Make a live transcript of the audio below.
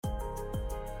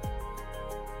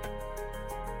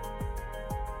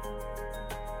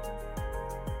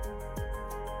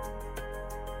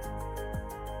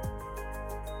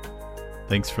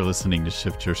Thanks for listening to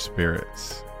Shift Your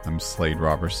Spirits. I'm Slade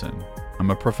Robertson.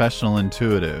 I'm a professional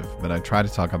intuitive, but I try to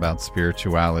talk about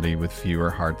spirituality with fewer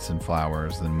hearts and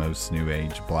flowers than most New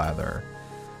Age blather.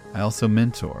 I also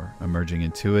mentor emerging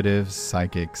intuitives,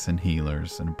 psychics, and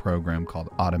healers in a program called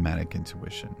Automatic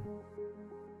Intuition.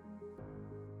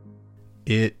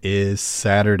 It is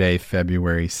Saturday,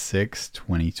 February 6,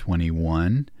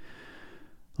 2021.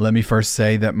 Let me first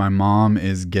say that my mom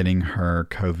is getting her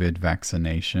COVID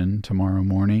vaccination tomorrow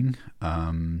morning.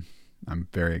 I'm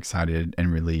very excited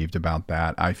and relieved about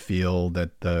that. I feel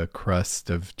that the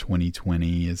crust of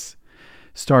 2020 is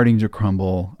starting to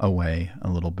crumble away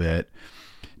a little bit.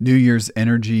 New Year's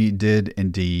energy did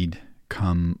indeed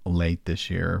come late this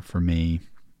year for me.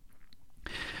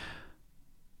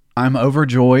 I'm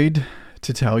overjoyed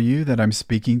to tell you that I'm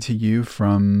speaking to you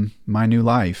from my new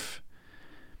life.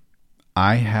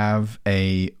 I have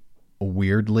a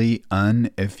weirdly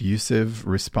uneffusive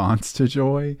response to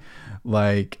joy.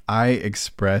 Like, I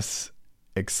express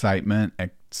excitement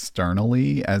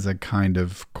externally as a kind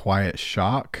of quiet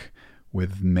shock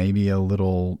with maybe a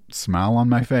little smile on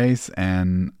my face.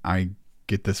 And I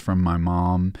get this from my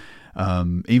mom.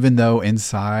 Even though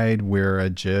inside we're a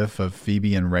gif of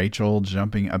Phoebe and Rachel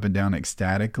jumping up and down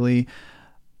ecstatically,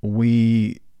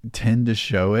 we tend to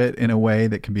show it in a way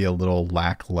that can be a little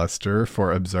lackluster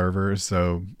for observers.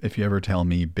 So if you ever tell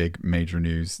me big major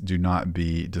news, do not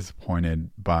be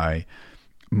disappointed by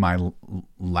my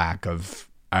lack of,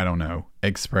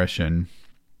 expression.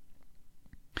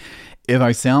 If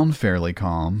I sound fairly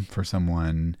calm for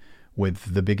someone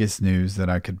with the biggest news that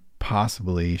I could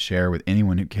possibly share with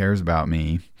anyone who cares about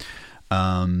me,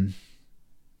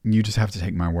 you just have to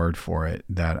take my word for it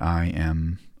that I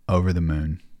am over the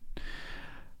moon.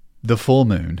 The full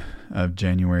moon of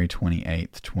January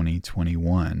 28th,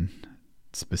 2021,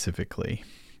 specifically,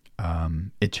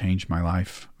 it changed my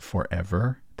life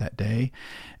forever that day.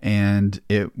 And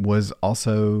it was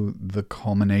also the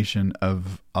culmination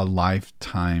of a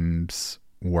lifetime's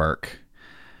work.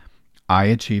 I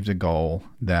achieved a goal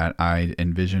that I'd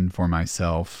envisioned for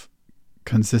myself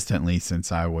consistently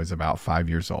since I was about 5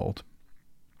 years old.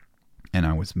 And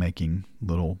I was making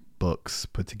little books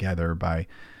put together by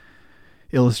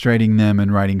illustrating them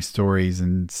and writing stories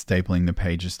and stapling the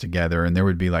pages together. And there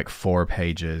would be like 4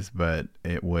 pages, but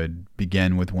it would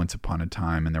begin with Once Upon a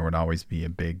Time, and there would always be a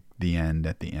big The End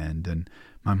at the end. And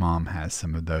my mom has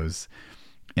some of those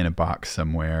in a box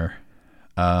somewhere.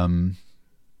 As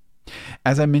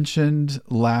I mentioned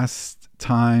the last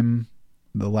time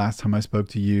I spoke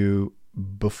to you,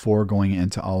 before going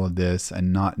into all of this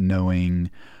and not knowing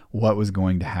what was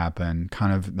going to happen,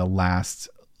 kind of the last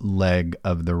leg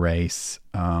of the race,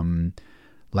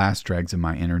 last dregs of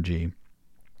my energy,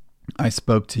 I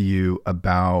spoke to you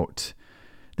about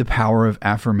the power of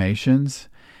affirmations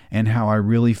and how I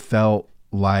really felt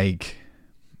like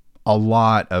a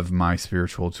lot of my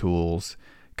spiritual tools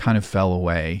kind of fell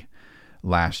away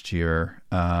last year.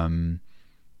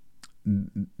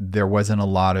 There wasn't a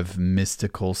lot of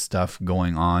mystical stuff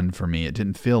going on for me. It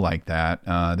didn't feel like that.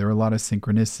 There were a lot of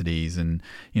synchronicities and,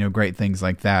 great things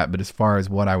like that. But as far as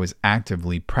what I was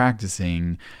actively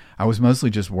practicing, I was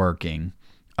mostly just working.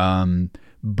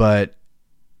 But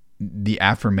the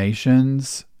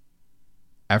affirmations,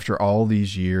 after all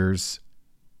these years,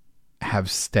 have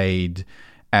stayed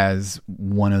as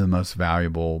one of the most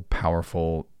valuable,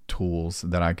 powerful tools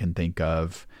that I can think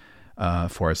of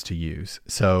for us to use.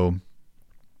 So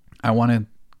I want to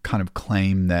kind of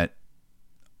claim that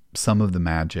some of the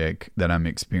magic that I'm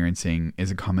experiencing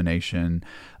is a combination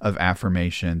of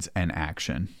affirmations and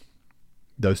action.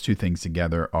 Those two things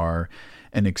together are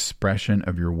an expression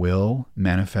of your will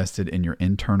manifested in your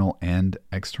internal and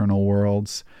external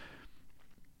worlds.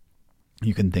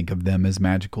 You can think of them as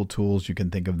magical tools. You can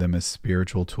think of them as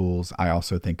spiritual tools. I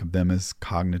also think of them as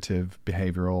cognitive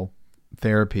behavioral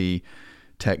therapy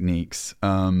techniques.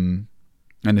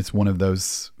 And it's one of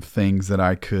those things that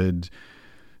I could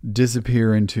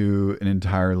disappear into an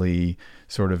entirely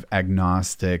sort of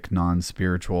agnostic,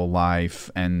 non-spiritual life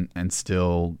and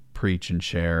still preach and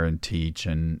share and teach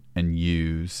and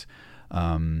use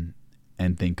and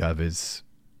think of as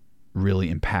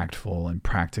really impactful and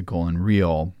practical and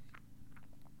real.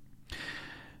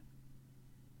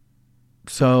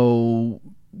 So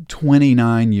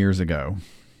 29 years ago,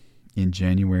 in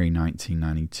January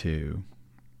 1992,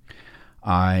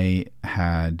 I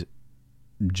had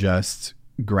just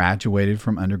graduated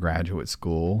from undergraduate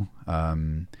school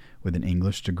with an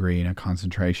English degree and a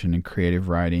concentration in creative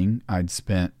writing. I'd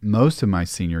spent most of my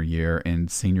senior year in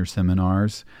senior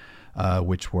seminars,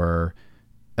 which were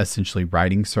essentially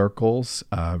writing circles,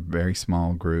 very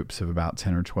small groups of about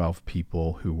 10 or 12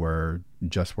 people who were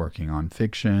just working on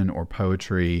fiction or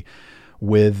poetry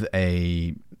with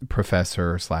a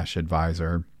professor /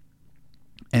 advisor,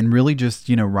 and really just,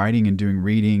 writing and doing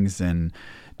readings and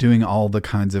doing all the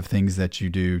kinds of things that you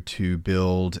do to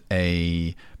build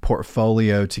a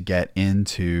portfolio to get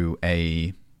into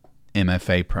a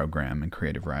MFA program in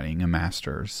creative writing, a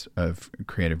master's of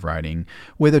creative writing,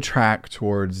 with a track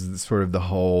towards sort of the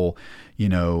whole,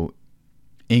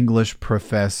 English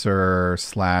professor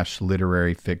 /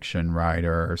 literary fiction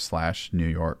writer / New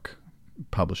York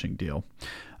publishing deal.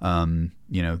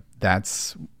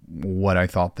 That's what I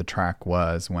thought the track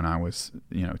was when I was,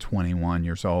 21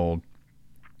 years old.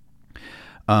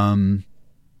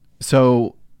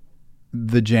 So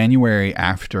the January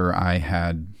after I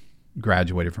had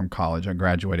graduated from college, I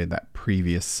graduated that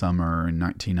previous summer in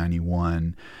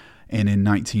 1991. And in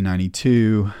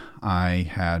 1992, I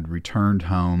had returned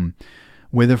home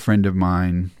with a friend of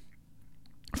mine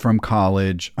from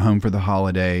college, home for the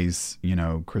holidays,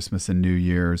 Christmas and New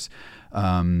Year's,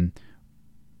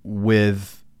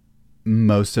 with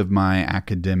most of my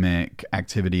academic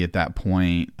activity at that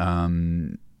point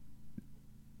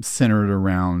centered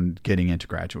around getting into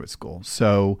graduate school.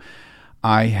 So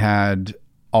I had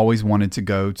always wanted to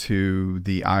go to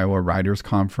the Iowa Writers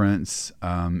Conference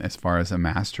as far as a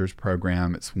master's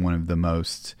program. It's one of the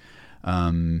most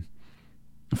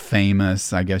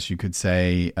famous, I guess you could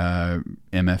say,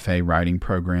 MFA writing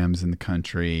programs in the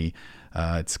country.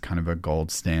 It's kind of a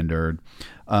gold standard.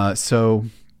 So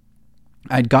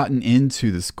I'd gotten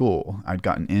into the school. I'd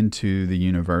gotten into the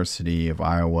University of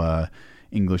Iowa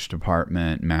English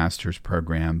department master's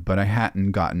program, but I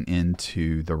hadn't gotten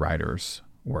into the writer's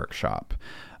workshop.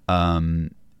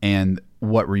 And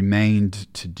what remained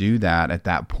to do that at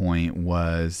that point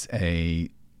was a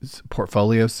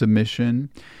portfolio submission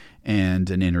and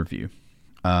an interview.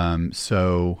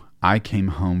 So I came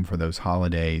home for those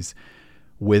holidays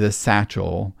with a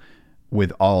satchel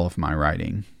with all of my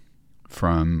writing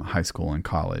from high school and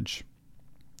college.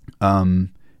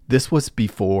 This was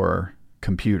before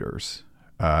computers.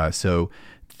 So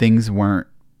things weren't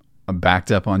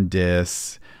backed up on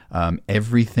disks.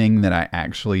 Everything that I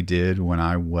actually did when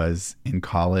I was in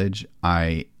college,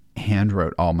 I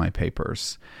handwrote all my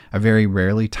papers. I very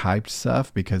rarely typed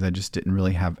stuff because I just didn't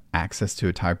really have access to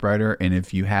a typewriter. And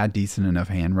if you had decent enough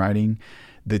handwriting,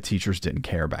 the teachers didn't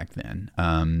care back then.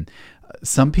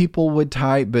 Some people would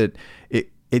type, but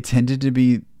it tended to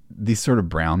be these sort of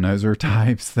brown noser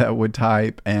types that would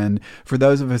type. And for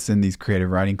those of us in these creative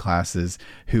writing classes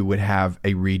who would have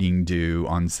a reading due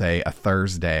on, say, a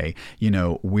Thursday,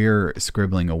 we're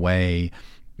scribbling away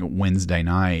Wednesday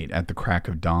night at the crack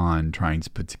of dawn trying to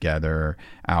put together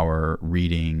our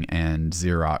reading and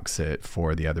Xerox it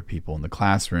for the other people in the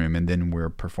classroom. And then we're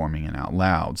performing it out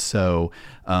loud. So,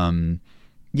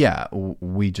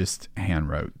 we just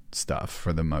handwrote stuff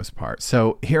for the most part.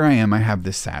 So here I am. I have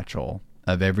this satchel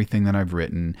of everything that I've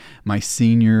written. My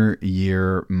senior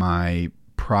year, my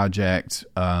project,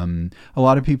 a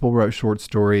lot of people wrote short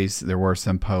stories. There were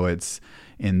some poets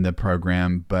in the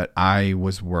program, but I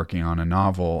was working on a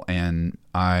novel, and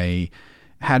I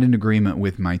had an agreement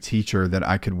with my teacher that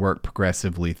I could work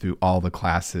progressively through all the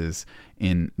classes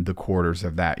in the quarters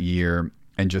of that year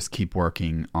and just keep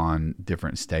working on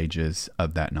different stages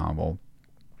of that novel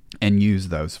and use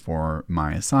those for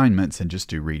my assignments and just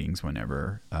do readings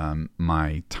whenever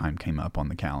my time came up on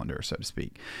the calendar, so to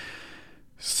speak.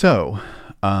 So,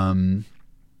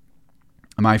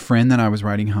 my friend that I was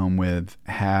riding home with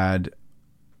had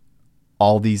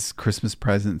all these Christmas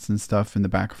presents and stuff in the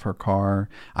back of her car.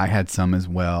 I had some as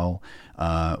well.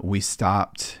 We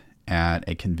stopped at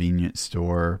a convenience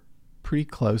store pretty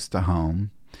close to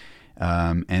home,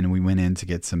 and we went in to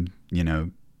get some,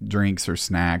 drinks or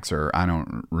snacks, or I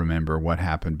don't remember what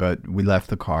happened, but we left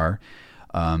the car,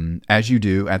 as you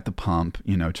do at the pump,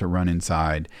 to run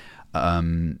inside.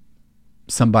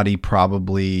 Somebody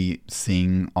probably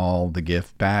seeing all the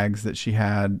gift bags that she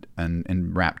had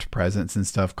and wrapped presents and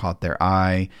stuff caught their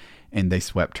eye, and they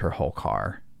swept her whole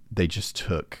car. They just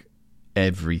took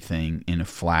everything in a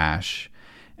flash,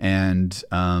 and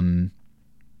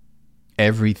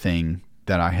everything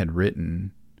that I had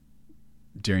written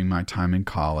during my time in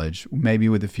college, maybe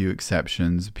with a few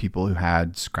exceptions, people who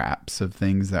had scraps of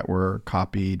things that were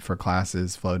copied for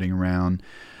classes floating around,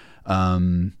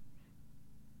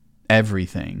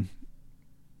 everything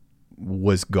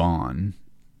was gone,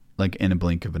 like in a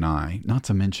blink of an eye. Not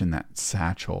to mention that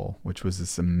satchel, which was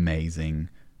this amazing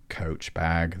Coach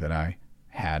bag that I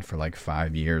had for like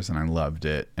 5 years, and I loved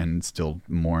it and still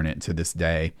mourn it to this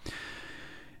day.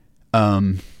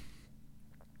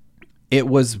 It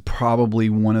was probably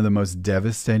one of the most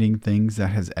devastating things that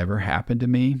has ever happened to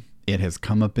me. It has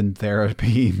come up in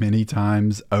therapy many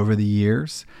times over the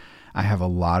years. I have a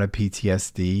lot of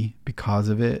PTSD because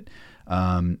of it.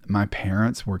 My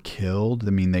parents were killed.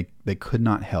 I mean, they could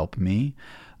not help me.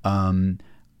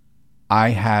 I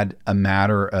had a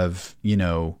matter of,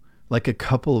 like a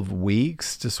couple of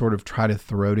weeks to sort of try to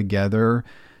throw together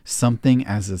something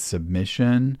as a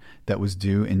submission that was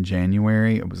due in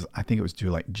January. I think it was due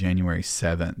like January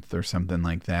 7th or something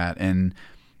like that. And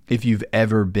if you've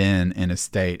ever been in a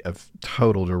state of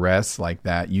total duress like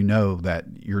that, you know that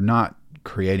you're not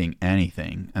creating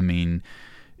anything. I mean,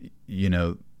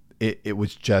 it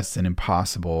was just an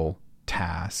impossible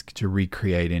task to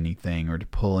recreate anything or to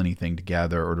pull anything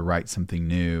together or to write something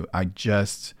new. I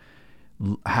just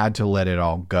had to let it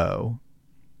all go.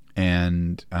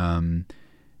 And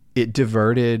it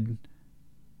diverted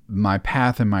my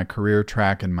path and my career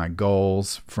track and my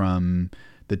goals from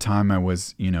the time I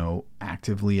was,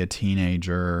 actively a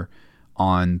teenager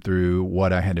on through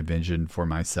what I had envisioned for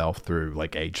myself through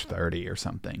like age 30 or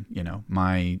something.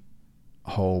 My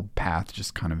whole path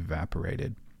just kind of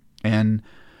evaporated. And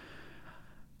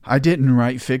I didn't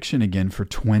write fiction again for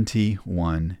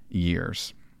 21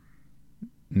 years.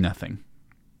 Nothing.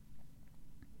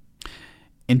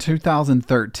 In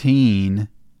 2013,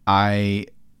 I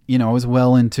was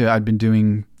well into, I'd been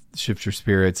doing Shift Your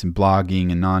Spirits and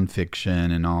blogging and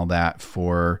nonfiction and all that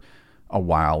for a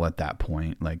while at that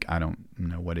point. Like, I don't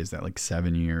know, what is that, like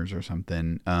 7 years or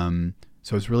something.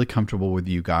 So I was really comfortable with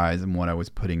you guys and what I was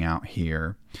putting out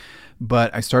here.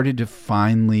 But I started to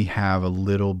finally have a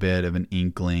little bit of an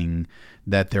inkling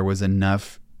that there was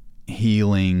enough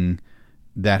healing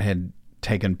that had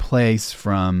taken place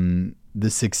from the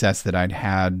success that I'd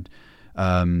had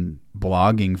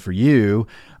blogging for you.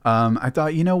 I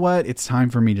thought, you know what? It's time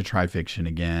for me to try fiction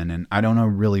again. And I don't know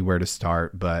really where to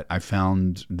start, but I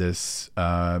found this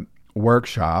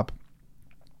workshop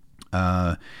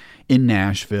in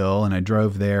Nashville, and I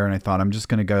drove there, and I thought, I'm just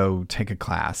going to go take a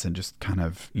class and just kind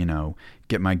of,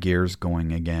 get my gears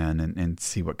going again and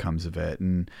see what comes of it.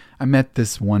 And I met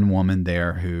this one woman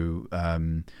there who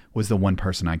was the one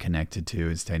person I connected to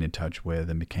and stayed in touch with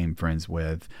and became friends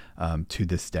with to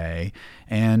this day.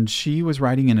 And she was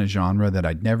writing in a genre that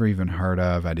I'd never even heard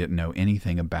of. I didn't know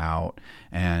anything about.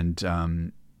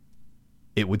 And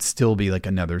it would still be like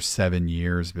another 7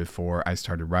 years before I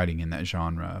started writing in that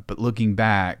genre. But looking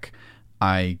back,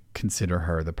 I consider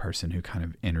her the person who kind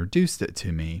of introduced it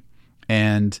to me.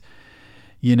 And,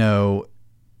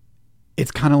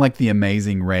 it's kind of like The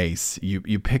Amazing Race.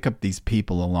 You pick up these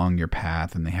people along your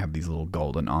path, and they have these little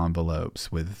golden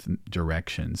envelopes with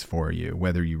directions for you,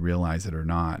 whether you realize it or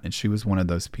not. And she was one of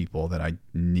those people that I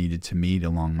needed to meet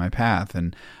along my path.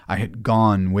 And I had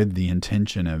gone with the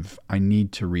intention of, I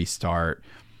need to restart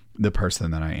the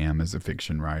person that I am as a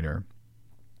fiction writer.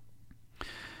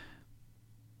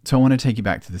 So I want to take you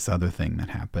back to this other thing that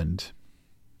happened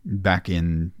back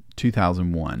in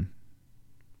 2001.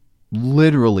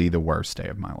 Literally the worst day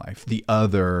of my life. The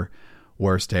other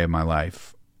worst day of my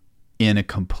life in a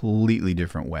completely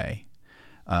different way.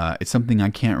 It's something I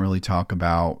can't really talk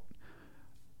about.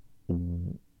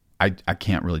 I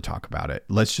can't really talk about it.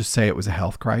 Let's just say it was a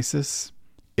health crisis.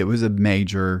 It was a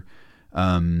major,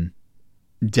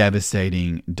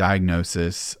 devastating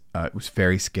diagnosis. It was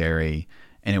very scary.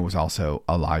 And it was also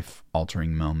a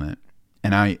life-altering moment.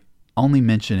 And I only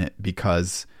mention it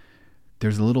because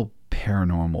there's a little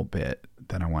paranormal bit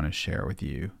that I want to share with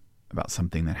you about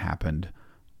something that happened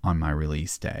on my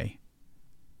release day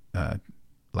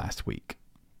last week.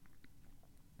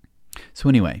 So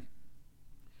anyway,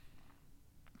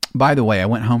 by the way, I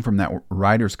went home from that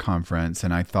writers conference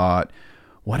and I thought,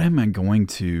 what am I going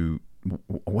to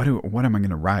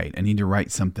write? I need to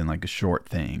write something like a short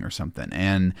thing or something.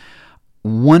 And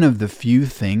one of the few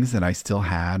things that I still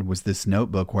had was this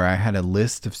notebook where I had a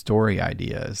list of story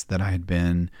ideas that I had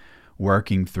been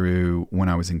working through when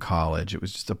I was in college. It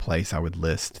was just a place I would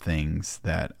list things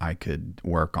that I could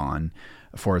work on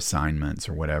for assignments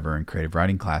or whatever in creative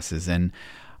writing classes. And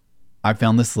I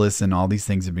found this list and all these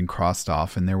things had been crossed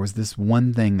off. And there was this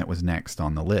one thing that was next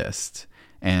on the list.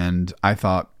 And I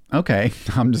thought, okay,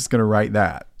 I'm just going to write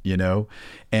that,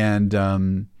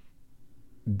 And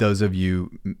those of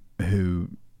you who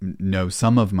know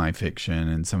some of my fiction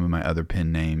and some of my other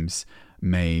pen names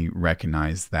may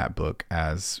recognize that book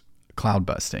as Cloud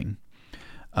Busting.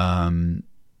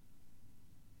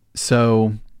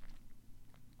 So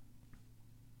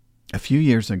a few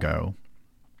years ago,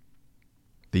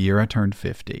 the year I turned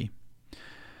 50,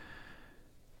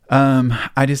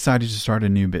 I decided to start a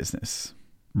new business,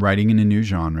 writing in a new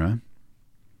genre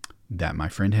that my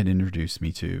friend had introduced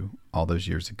me to all those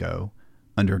years ago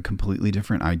under a completely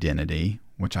different identity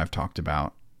which I've talked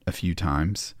about a few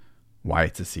times, why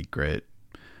it's a secret,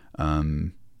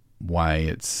 why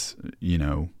it's,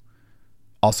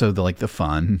 also the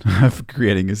fun of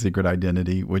creating a secret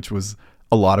identity, which was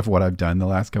a lot of what I've done the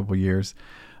last couple of years.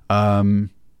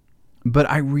 But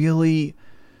I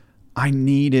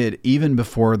needed, even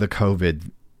before the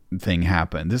COVID thing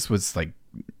happened, this was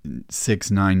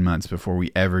 6-9 months before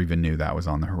we ever even knew that was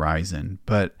on the horizon.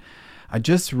 But I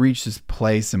just reached this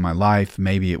place in my life,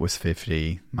 maybe it was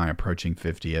 50, my approaching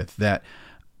 50th, that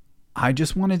I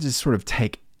just wanted to sort of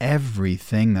take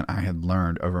everything that I had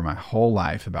learned over my whole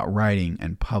life about writing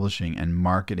and publishing and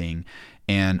marketing,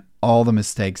 and all the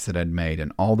mistakes that I'd made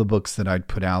and all the books that I'd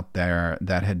put out there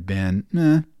that had been,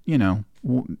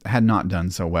 had not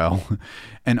done so well,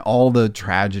 and all the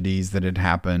tragedies that had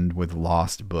happened with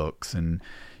lost books. And,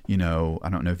 I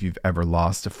don't know if you've ever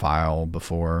lost a file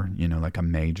before, like a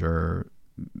major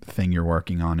thing you're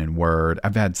working on in Word.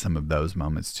 I've had some of those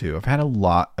moments too. I've had a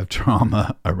lot of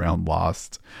trauma around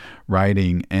lost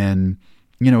writing, and,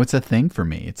 it's a thing for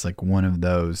me. It's like one of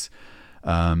those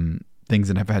things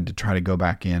that I've had to try to go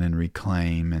back in and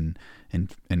reclaim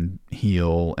and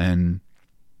heal. And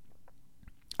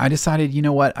I decided, you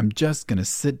know what? I'm just going to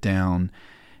sit down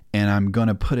and I'm going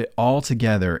to put it all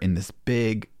together in this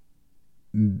big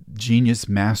genius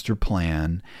master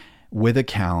plan with a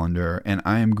calendar, and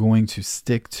I am going to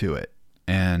stick to it.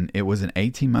 And it was an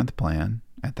 18-month plan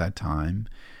at that time.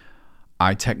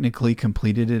 I technically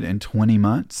completed it in 20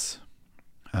 months.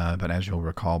 But as you'll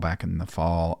recall, back in the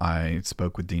fall, I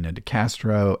spoke with Dina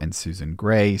DeCastro and Susan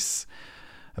Grace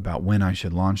about when I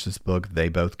should launch this book. They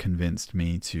both convinced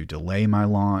me to delay my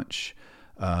launch.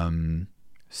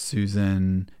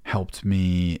 Susan helped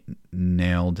me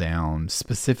nail down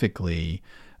specifically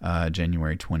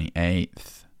January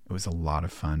 28th. It was a lot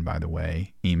of fun, by the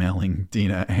way, emailing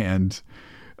Dina and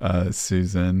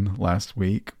Susan last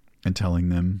week and telling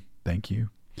them thank you.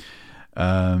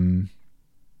 And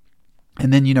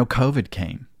then, COVID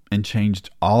came and changed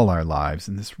all our lives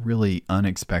in this really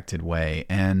unexpected way.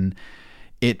 And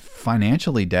it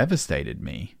financially devastated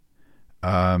me.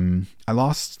 I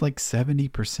lost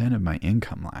 70% of my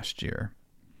income last year.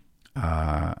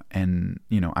 And,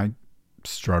 I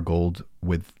struggled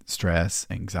with stress,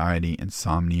 anxiety,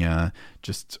 insomnia,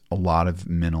 just a lot of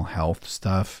mental health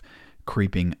stuff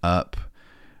creeping up.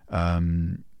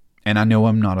 And I know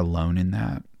I'm not alone in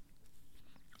that.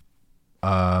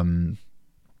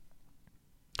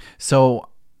 So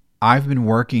I've been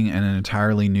working in an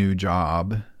entirely new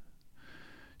job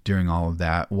during all of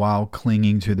that, while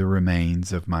clinging to the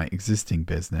remains of my existing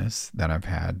business that I've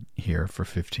had here for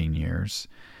 15 years.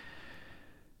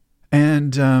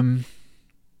 And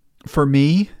for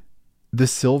me, the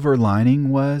silver lining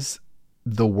was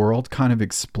the world kind of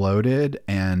exploded,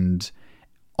 and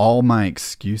all my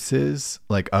excuses,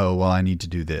 I need to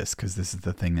do this because this is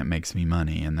the thing that makes me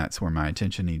money and that's where my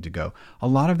attention needed to go, a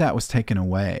lot of that was taken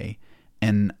away.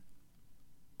 And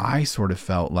I sort of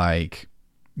felt like,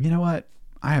 you know what?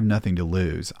 I have nothing to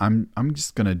lose. I'm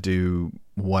just going to do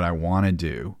what I want to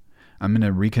do. I'm going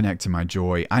to reconnect to my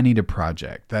joy. I need a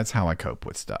project. That's how I cope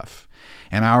with stuff.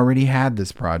 And I already had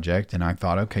this project, and I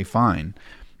thought, okay, fine.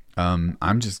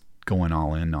 I'm just going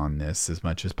all in on this as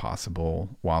much as possible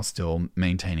while still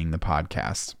maintaining the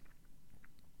podcast.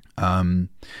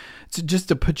 So just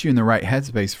to put you in the right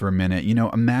headspace for a minute,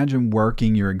 imagine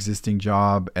working your existing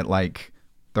job at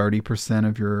 30%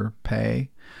 of your pay,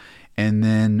 and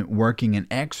then working an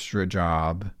extra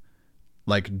job,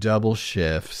 double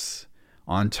shifts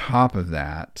on top of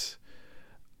that,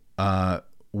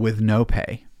 with no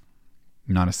pay,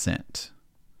 not a cent,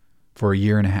 for a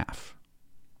year and a half.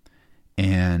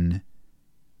 And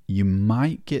you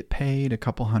might get paid a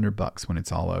couple $100 when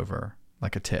it's all over,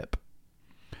 like a tip.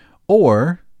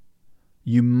 Or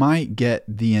you might get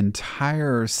the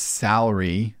entire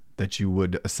salary that you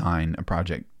would assign a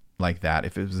project like that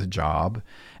if it was a job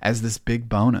as this big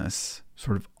bonus,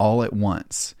 sort of all at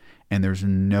once, and there's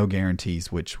no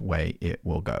guarantees which way it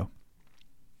will go.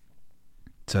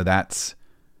 So that's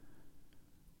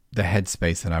the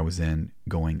headspace that I was in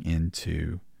going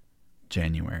into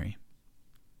January.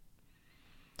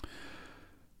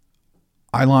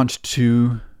 I launched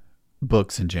 2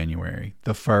 books in January.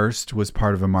 The first was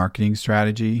part of a marketing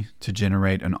strategy to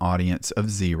generate an audience of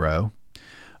 0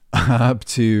 up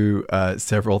to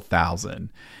several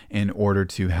thousand in order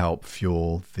to help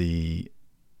fuel the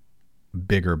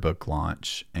bigger book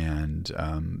launch and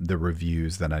the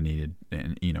reviews that I needed,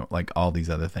 and all these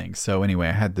other things. So anyway,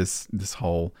 I had this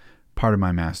whole part of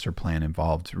my master plan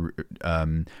involved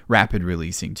rapid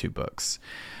releasing 2 books.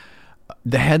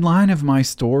 The headline of my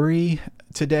story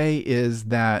today is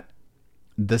that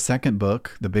The second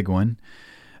book, the big one,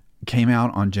 came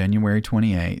out on January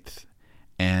 28th,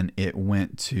 and it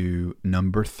went to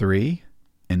number 3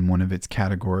 in one of its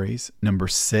categories, number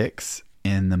 6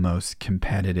 in the most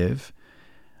competitive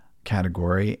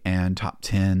category, and top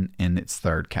 10 in its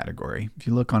third category. If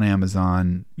you look on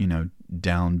Amazon,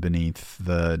 down beneath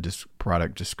the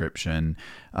product description,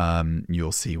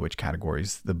 you'll see which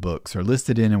categories the books are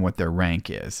listed in and what their rank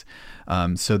is.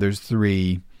 So there's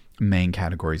 3 main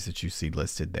categories that you see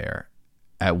listed there.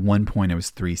 At one point, it was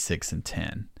 3, 6, and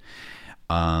 10,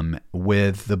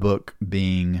 with the book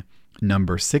being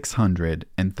number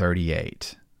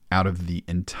 638 out of the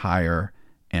entire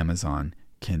Amazon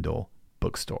Kindle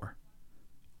bookstore.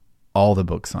 All the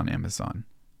books on Amazon,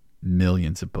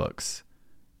 millions of books,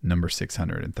 number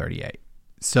 638.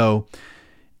 So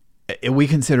we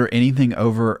consider anything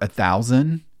over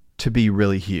 1,000 to be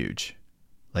really huge.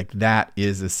 Like, that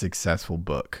is a successful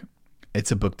book.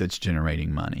 It's a book that's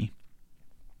generating money.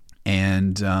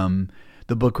 And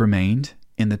the book remained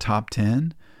in the top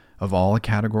 10 of all the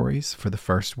categories for the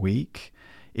first week.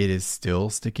 It is still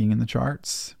sticking in the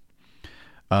charts.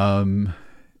 It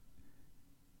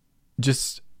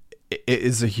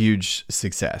is a huge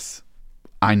success.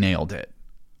 I nailed it.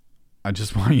 I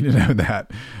just want you to know that.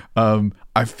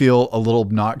 I feel a little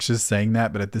obnoxious saying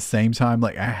that, but at the same time,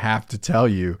 I have to tell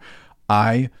you,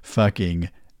 I fucking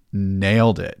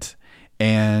nailed it.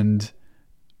 And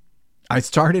I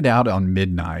started out on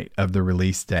midnight of the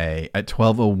release day at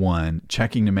 12:01,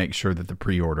 checking to make sure that the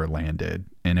pre-order landed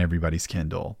in everybody's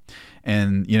Kindle.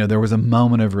 And, there was a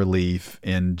moment of relief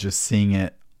in just seeing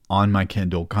it on my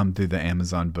Kindle come through the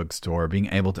Amazon bookstore, being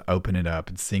able to open it up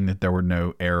and seeing that there were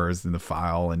no errors in the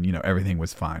file and, everything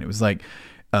was fine. It was like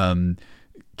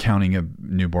counting a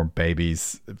newborn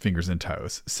baby's fingers and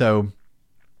toes. So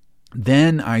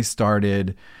then I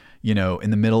started, in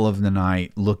the middle of the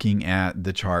night looking at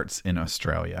the charts in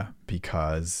Australia,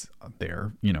 because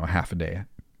they're, half a day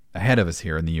ahead of us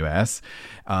here in the US.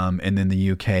 And then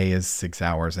the UK is 6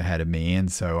 hours ahead of me. And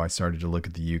so I started to look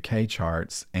at the UK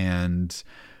charts, and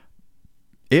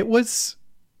it was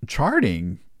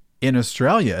charting in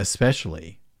Australia,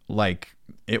 especially.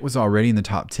 It was already in the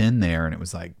top 10 there, and it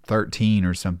was 13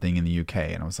 or something in the UK.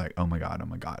 And I was like, oh my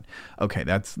God. Okay,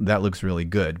 that looks really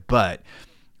good. But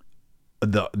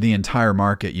the entire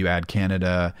market, you add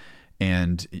Canada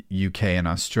and UK and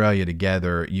Australia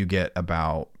together, you get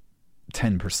about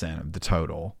 10% of the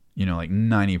total.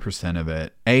 90% of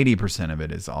it, 80% of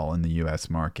it is all in the US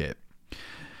market.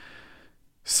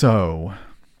 So,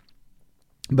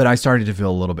 but I started to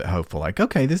feel a little bit hopeful,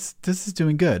 okay, this is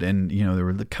doing good. And, there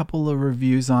were a couple of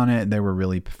reviews on it, and they were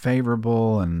really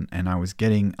favorable, and I was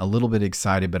getting a little bit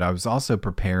excited, but I was also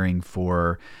preparing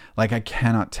for, I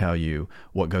cannot tell you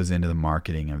what goes into the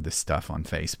marketing of this stuff on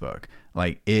Facebook.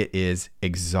 It is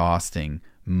exhausting.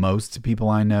 Most people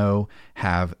I know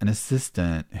have an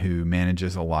assistant who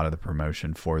manages a lot of the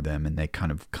promotion for them, and they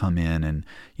kind of come in and,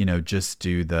 just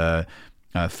do the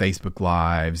Facebook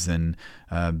Lives and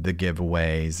the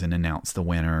giveaways and announce the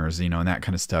winners, and that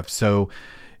kind of stuff. So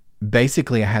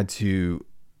basically I had to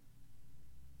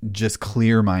just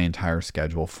clear my entire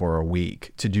schedule for a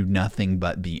week to do nothing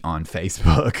but be on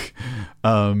Facebook,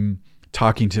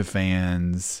 talking to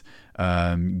fans,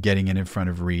 getting it in front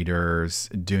of readers,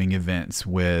 doing events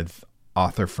with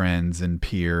author friends and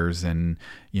peers and,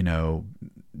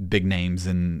 big names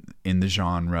in the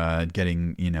genre,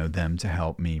 getting, them to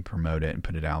help me promote it and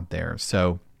put it out there.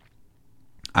 So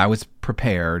I was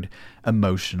prepared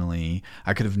emotionally.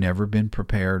 I could have never been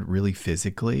prepared really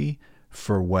physically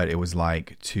for what it was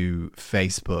like to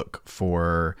Facebook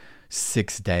for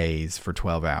 6 days for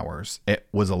 12 hours. It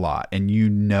was a lot. And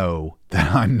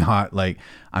that I'm not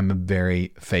I'm a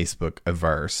very Facebook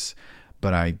averse,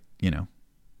 but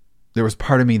there was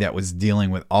part of me that was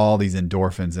dealing with all these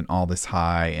endorphins and all this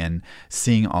high and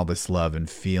seeing all this love and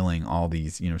feeling all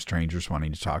these, strangers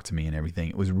wanting to talk to me and everything.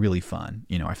 It was really fun.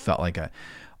 I felt like I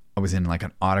was in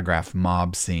an autograph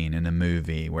mob scene in a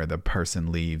movie where the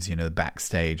person leaves, the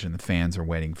backstage, and the fans are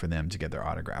waiting for them to get their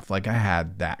autograph. I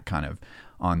had that kind of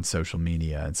on social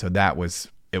media. And so it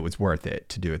was worth it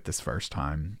to do it this first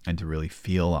time and to really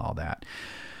feel all that.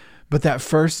 But that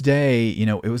first day,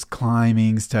 it was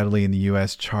climbing steadily in the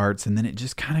US charts, and then it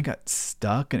just kind of got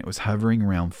stuck, and it was hovering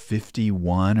around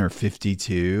 51 or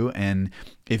 52. And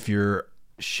if you're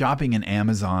shopping in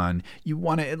Amazon, you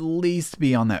want to at least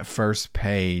be on that first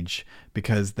page,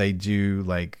 because they do,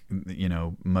 like,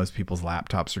 most people's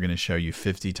laptops are going to show you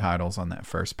 50 titles on that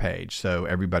first page. So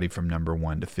everybody from number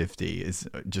 1 to 50 is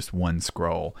just one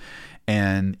scroll.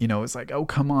 And, it's like, oh,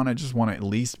 come on, I just want to at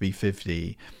least be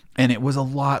 50. And it was a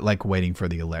lot like waiting for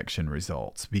the election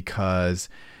results, because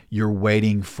you're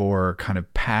waiting for kind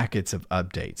of packets of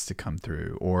updates to come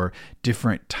through, or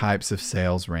different types of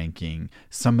sales ranking.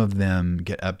 Some of them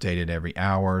get updated every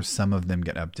hour. Some of them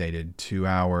get updated 2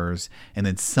 hours. And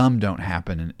then some don't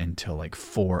happen until like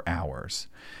 4 hours.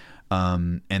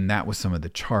 And that was some of the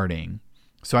charting.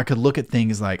 So I could look at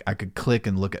things like, I could click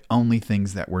and look at only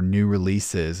things that were new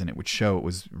releases, and it would show it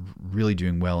was really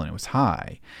doing well and it was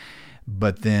high.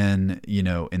 But then,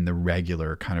 in the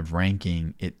regular kind of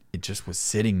ranking, it just was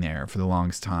sitting there for the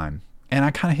longest time. And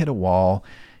I kind of hit a wall.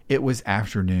 It was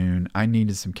afternoon. I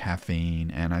needed some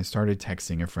caffeine, and I started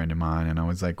texting a friend of mine, and I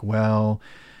was like, well,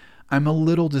 I'm a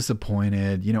little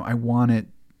disappointed. I want it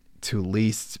to at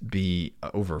least be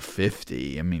over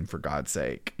 50. I mean, for God's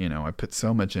sake, I put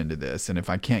so much into this. And if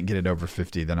I can't get it over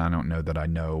 50, then I don't know that I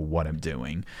know what I'm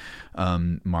doing,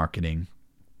 marketing.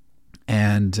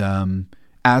 And,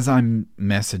 as I'm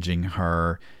messaging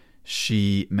her,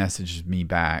 she messages me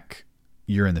back,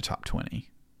 you're in the top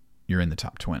 20. You're in the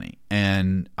top 20.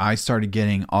 And I started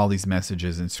getting all these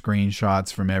messages and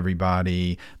screenshots from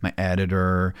everybody. My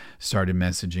editor started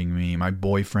messaging me. My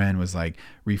boyfriend was like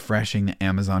refreshing the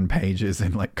Amazon pages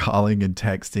and like calling and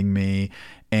texting me.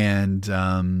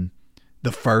 And,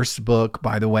 the first book,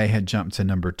 by the way, had jumped to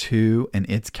number 2 in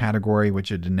its category, which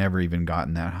had never even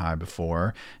gotten that high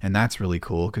before. And that's really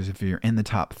cool, because if you're in the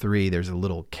top 3, there's a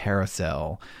little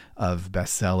carousel of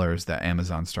bestsellers that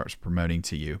Amazon starts promoting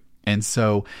to you. And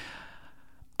so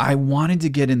I wanted to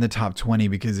get in the top 20,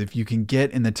 because if you can get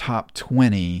in the top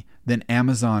 20, then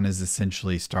Amazon is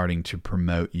essentially starting to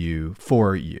promote you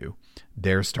for you.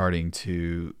 They're starting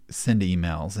to send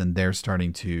emails, and they're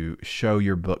starting to show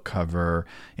your book cover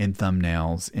in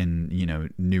thumbnails in,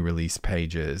 new release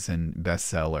pages and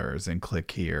bestsellers and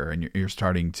click here. And you're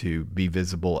starting to be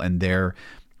visible, and they're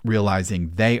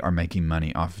realizing they are making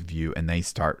money off of you, and they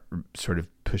start sort of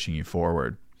pushing you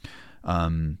forward.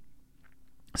 And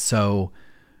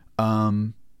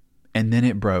then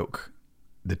it broke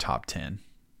the top 10.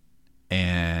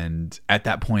 And at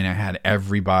that point, I had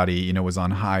everybody, was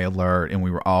on high alert, and we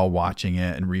were all watching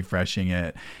it and refreshing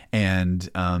it. And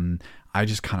I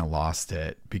just kind of lost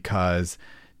it, because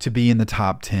to be in the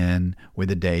top 10 with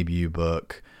a debut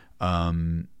book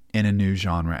in a new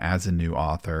genre as a new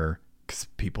author, because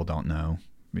people don't know,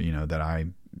 that I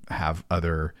have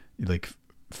other like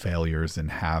failures and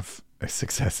have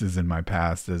successes in my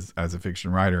past as a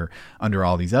fiction writer under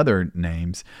all these other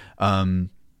names.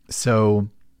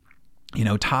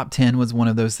 Top 10 was one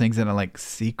of those things that I like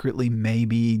secretly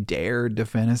maybe dared to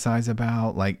fantasize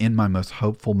about, like in my most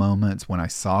hopeful moments when I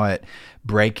saw it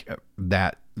break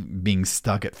that being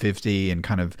stuck at 50 and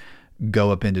kind of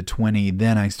go up into 20.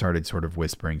 Then I started sort of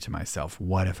whispering to myself,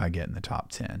 what if I get in the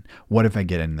top 10? What if I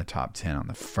get in the top 10 on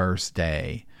the first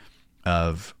day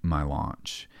of my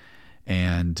launch?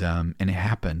 And it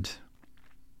happened.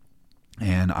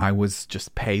 And I was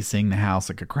just pacing the house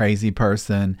like a crazy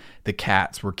person. The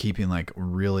cats were keeping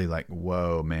really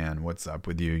whoa, man, what's up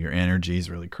with you? Your energy is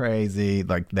really crazy.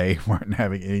 Like, they weren't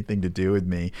having anything to do with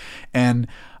me. And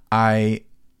I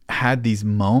had these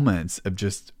moments of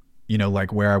just,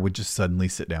 where I would just suddenly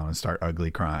sit down and start ugly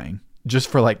crying just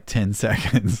for 10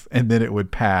 seconds, and then it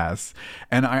would pass.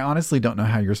 And I honestly don't know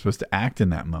how you're supposed to act in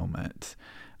that moment.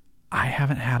 I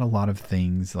haven't had a lot of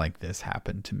things like this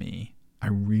happen to me. I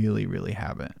really, really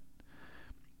haven't.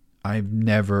 I've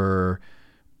never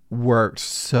worked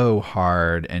so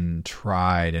hard and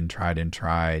tried and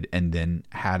then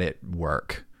had it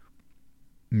work.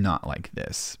 Not like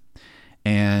this.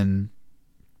 And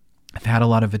I've had a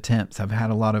lot of attempts. I've had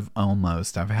a lot of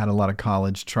almost. I've had a lot of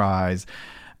college tries.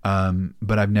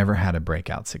 But I've never had a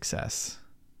breakout success.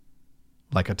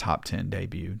 Like a top 10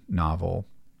 debut novel.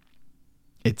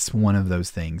 It's one of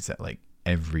those things that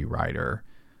every writer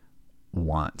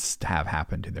wants to have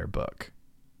happen to their book.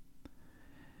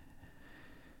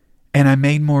 And I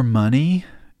made more money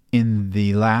in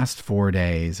the last 4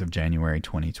 days of January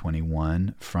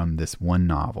 2021 from this one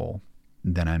novel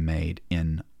than I made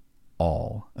in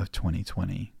all of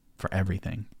 2020 for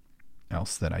everything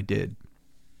else that I did.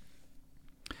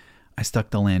 I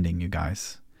stuck the landing, you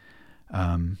guys.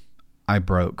 I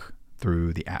broke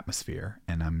through the atmosphere,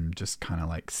 and I'm just kind of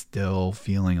still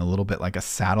feeling a little bit like a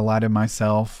satellite of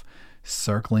myself,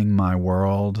 circling my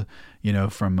world,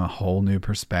 from a whole new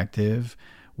perspective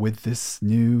with this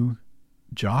new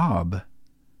job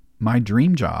my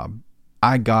dream job.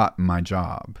 I got my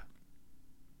job.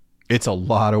 It's a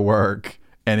lot of work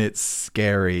and it's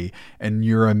scary. And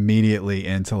you're immediately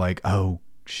into like, oh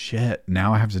shit,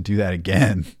 now I have to do that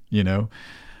again, you know?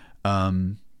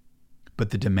 But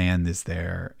the demand is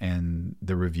there and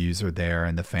the reviews are there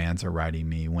and the fans are writing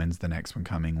me, when's the next one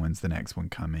coming? When's the next one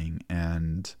coming?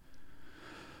 And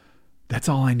that's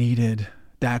all I needed.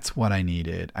 That's what I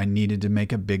needed. I needed to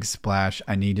make a big splash.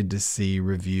 I needed to see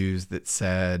reviews that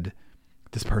said,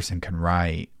 this person can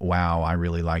write. Wow, I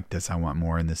really like this. I want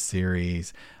more in this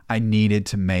series. I needed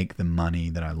to make the money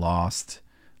that I lost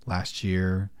last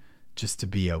year just to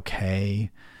be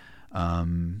okay.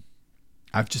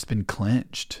 I've just been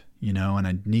clenched, you know, and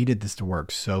I needed this to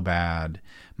work so bad.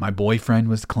 My boyfriend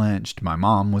was clenched. My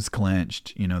mom was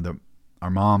clenched. You know, our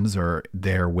moms are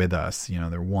there with us. You know,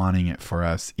 they're wanting it for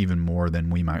us even more than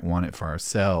we might want it for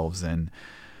ourselves. And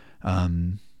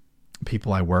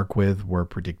people I work with were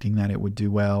predicting that it would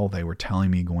do well. They were telling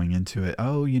me going into it,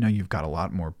 oh, you know, you've got a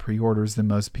lot more pre-orders than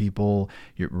most people.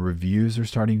 Your reviews are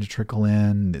starting to trickle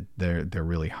in. They're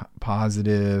really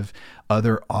positive.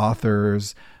 Other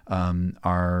authors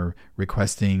are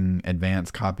requesting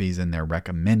advance copies and they're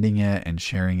recommending it and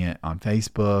sharing it on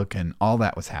Facebook, and all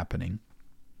that was happening.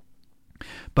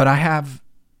 But I have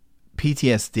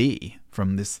PTSD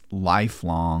from this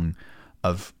lifelong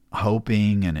of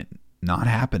hoping and it not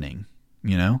happening,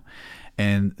 you know?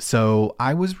 And so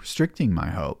I was restricting my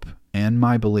hope and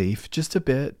my belief just a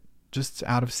bit, just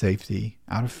out of safety,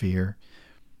 out of fear.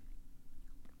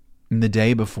 And the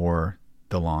day before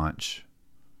the launch,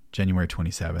 January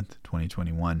 27th,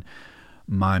 2021,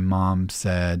 my mom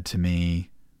said to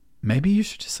me, maybe you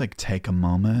should just like take a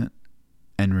moment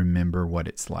and remember what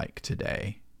it's like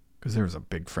today. Because there was a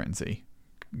big frenzy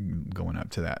going up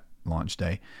to that launch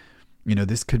day. You know,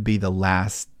 this could be the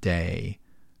last day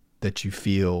that you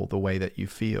feel the way that you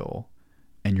feel,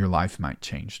 and your life might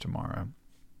change tomorrow.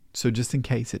 So just in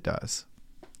case it does,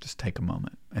 just take a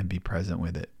moment and be present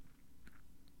with it.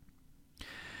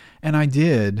 And I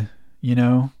did, you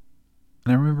know,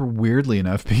 and I remember weirdly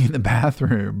enough being in the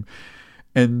bathroom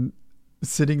and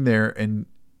sitting there and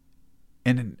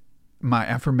my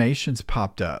affirmations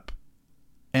popped up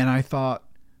and I thought,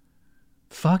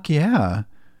 fuck yeah.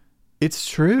 It's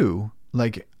true.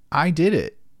 Like, I did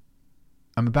it.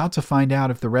 I'm about to find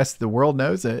out if the rest of the world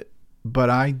knows it,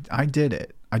 but I did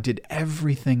it. I did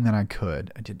everything that I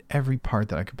could. I did every part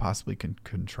that I could possibly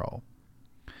control.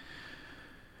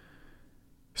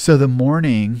 So the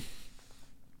morning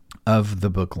of the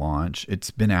book launch,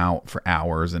 it's been out for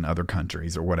hours in other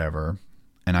countries or whatever,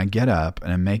 and I get up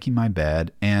and I'm making my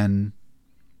bed, and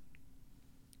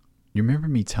you remember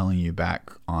me telling you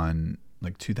back on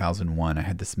like 2001, I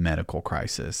had this medical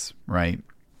crisis, right?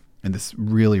 And this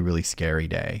really, really scary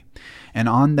day. And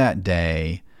on that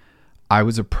day, I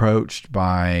was approached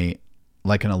by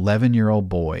like an 11-year-old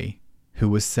boy who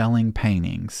was selling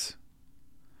paintings.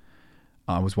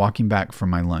 I was walking back from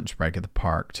my lunch break at the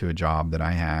park to a job that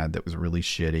I had that was really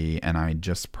shitty. And I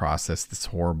just processed this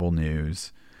horrible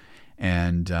news.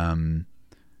 And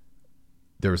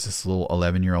there was this little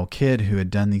 11-year-old kid who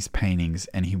had done these paintings,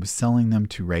 and he was selling them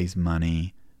to raise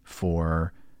money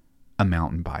for a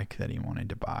mountain bike that he wanted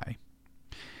to buy.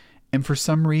 And for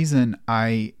some reason,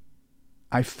 I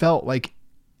felt like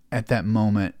at that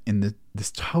moment in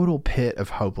this total pit of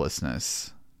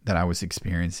hopelessness that I was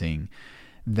experiencing,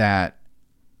 that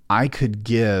I could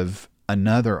give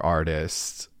another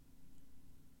artist,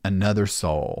 another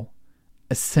soul,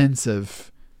 a sense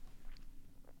of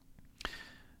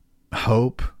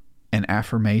hope and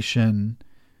affirmation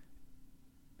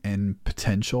and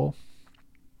potential.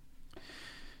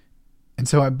 And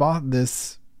so I bought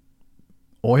this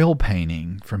oil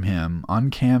painting from him on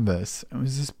canvas. It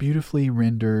was this beautifully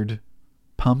rendered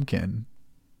pumpkin.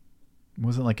 It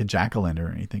wasn't like a jack-o'-lantern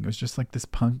or anything. It was just like this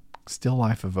still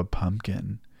life of a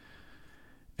pumpkin.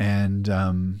 And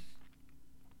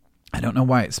I don't know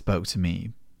why it spoke to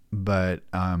me, but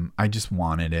I just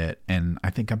wanted it. And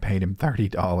I think I paid him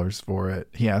 $30 for it.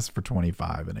 He asked for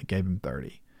 $25 and I gave him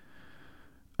 $30.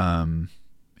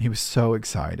 He was so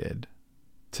excited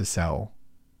to sell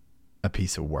a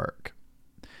piece of work.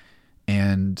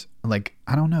 And like,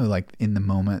 I don't know, like in the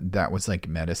moment that was like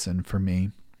medicine for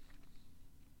me.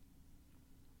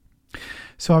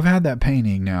 So I've had that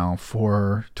painting now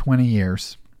for 20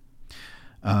 years.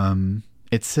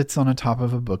 It sits on the top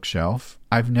of a bookshelf.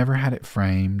 I've never had it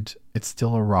framed. It's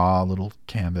still a raw little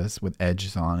canvas with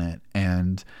edges on it.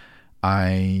 And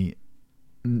I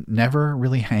never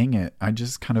really hang it. I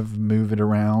just kind of move it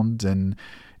around, and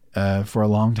for a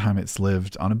long time it's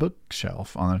lived on a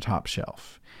bookshelf, on a top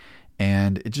shelf,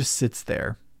 and it just sits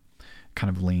there.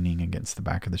 kind of leaning against the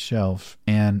back of the shelf.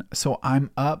 And so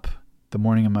I'm up the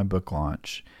morning of my book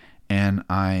launch, and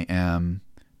I am,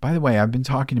 by the way, I've been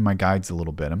talking to my guides a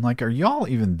little bit. I'm like, are y'all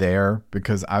even there?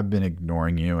 Because I've been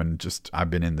ignoring you and I've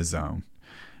been in the zone.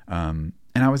 And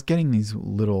I was getting these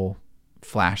little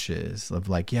flashes of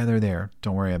like, yeah, they're there.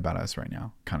 Don't worry about us right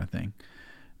now, kind of thing.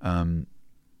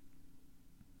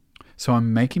 So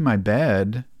I'm making my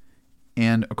bed,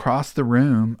 and across the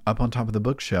room, up on top of the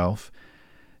bookshelf,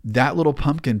 that little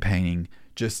pumpkin painting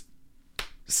just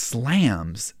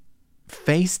slams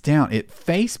face down. It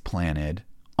face planted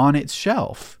on its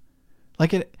shelf.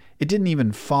 Like it didn't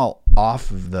even fall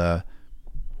off of the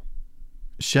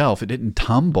shelf. It didn't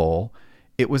tumble.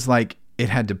 It was like it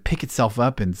had to pick itself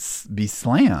up and be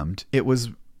slammed. It was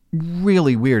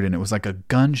really weird, and it was like a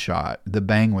gunshot. The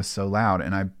bang was so loud,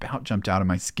 and I about jumped out of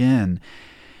my skin.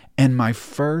 And my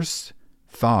first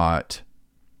thought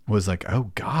was like,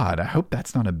 oh God, I hope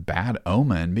that's not a bad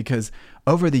omen, because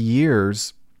over the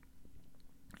years,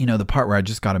 you know, the part where I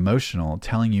just got emotional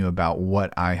telling you about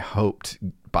what I hoped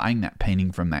buying that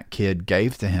painting from that kid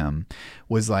gave to him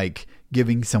was like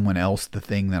giving someone else the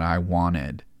thing that I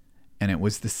wanted. And it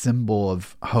was the symbol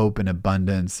of hope and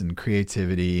abundance and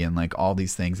creativity and like all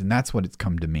these things. And that's what it's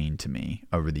come to mean to me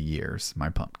over the years, my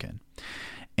pumpkin.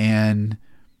 And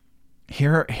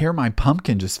here my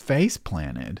pumpkin just face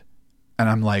planted. And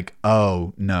I'm like,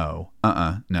 oh, no,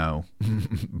 no.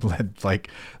 Like,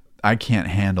 I can't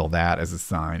handle that as a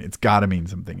sign. It's got to mean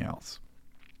something else.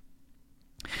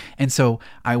 And so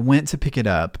I went to pick it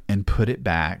up and put it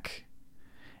back.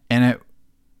 And it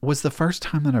was the first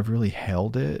time that I've really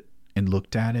held it and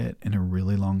looked at it in a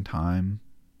really long time.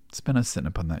 It's been sitting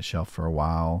up on that shelf for a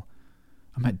while.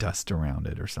 I might dust around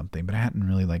it or something, but I hadn't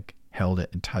really like held it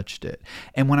and touched it.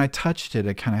 And when I touched it,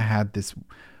 I kind of had this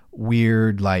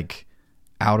weird like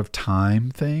out of time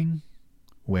thing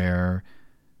where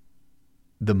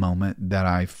the moment that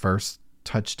I first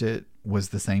touched it was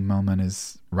the same moment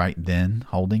as right then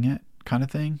holding it, kind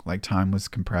of thing. Like time was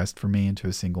compressed for me into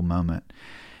a single moment.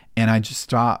 And I just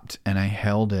stopped and I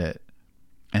held it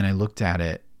and I looked at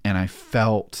it and I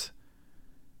felt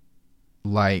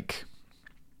like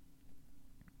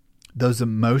those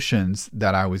emotions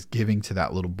that I was giving to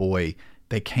that little boy,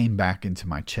 they came back into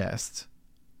my chest.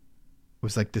 It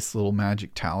was like this little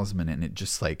magic talisman, and it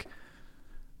just like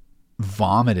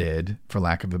vomited, for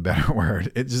lack of a better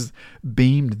word. It just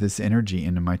beamed this energy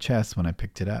into my chest when I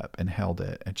picked it up and held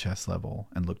it at chest level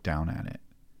and looked down at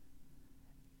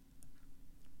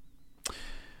it.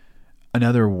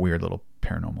 Another weird little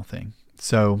paranormal thing.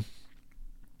 So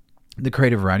the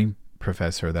creative writing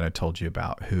professor that I told you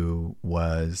about, who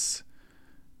was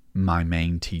my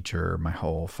main teacher my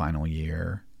whole final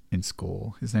year in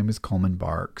school, his name is Coleman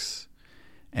Barks.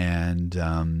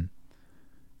 And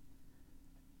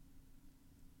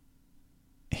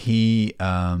he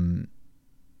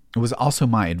was also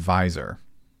my advisor.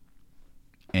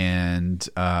 And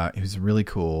he was a really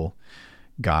cool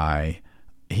guy.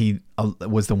 He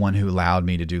was the one who allowed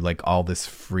me to do like all this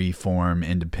free form,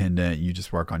 independent, you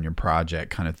just work on your project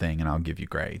kind of thing and I'll give you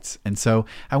grades. And so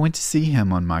I went to see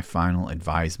him on my final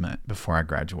advisement before I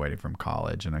graduated from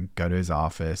college, and I go to his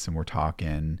office and we're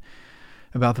talking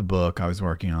about the book I was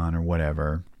working on or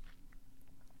whatever.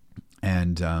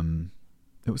 And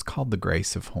it was called The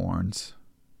Grace of Horns,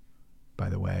 by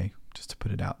the way, just to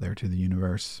put it out there to the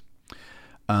universe.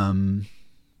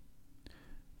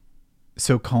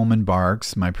 So Coleman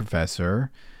Barks, my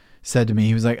professor, said to me,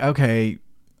 he was like, okay,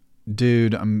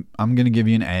 dude, I'm going to give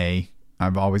you an A.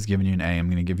 I've always given you an A. I'm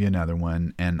going to give you another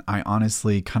one. And I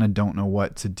honestly kind of don't know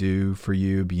what to do for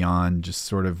you beyond just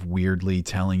sort of weirdly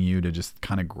telling you to just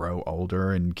kind of grow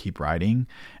older and keep writing.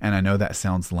 And I know that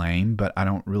sounds lame, but I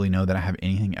don't really know that I have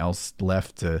anything else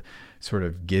left to sort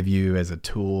of give you as a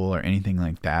tool or anything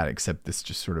like that, except this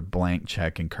just sort of blank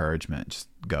check encouragement. Just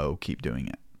go, keep doing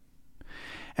it.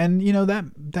 And, you know,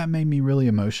 that made me really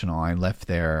emotional. I left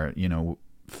there, you know,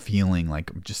 feeling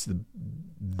like just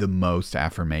the most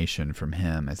affirmation from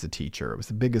him as a teacher. It was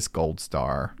the biggest gold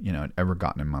star, you know, I'd ever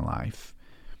gotten in my life.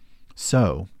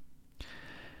 So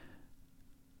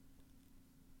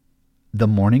the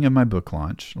morning of my book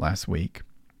launch last week,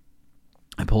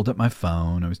 I pulled up my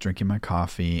phone, I was drinking my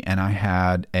coffee, and I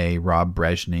had a Rob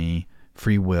Brezhny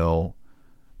Free Will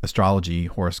Astrology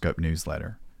Horoscope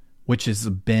newsletter, which has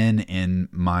been in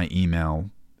my email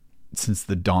since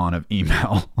the dawn of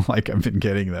email. Like, I've been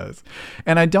getting those.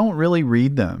 And I don't really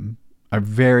read them. I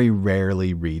very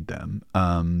rarely read them.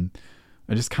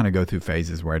 I just kind of go through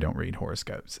phases where I don't read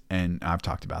horoscopes. And I've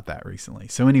talked about that recently.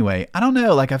 So anyway, I don't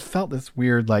know. Like I felt this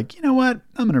weird, like, you know what?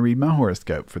 I'm going to read my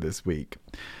horoscope for this week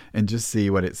and just see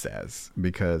what it says,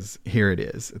 because here it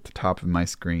is at the top of my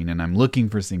screen and I'm looking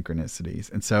for synchronicities.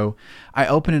 And so I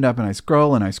open it up and I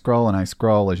scroll and I scroll and I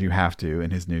scroll, as you have to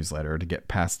in his newsletter, to get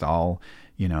past all,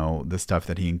 the stuff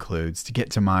that he includes to get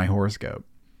to my horoscope.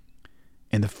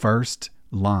 And the first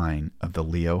line of the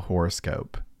Leo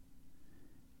horoscope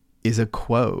is a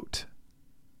quote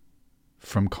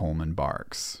from Coleman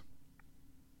Barks.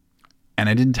 And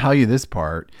I didn't tell you this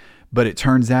part, but it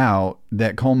turns out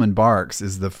that Coleman Barks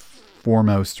is the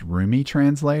foremost Rumi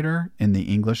translator in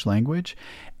the English language.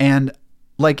 And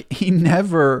like, he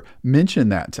never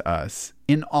mentioned that to us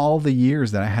in all the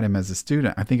years that I had him as a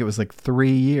student. I think it was like 3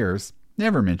 years.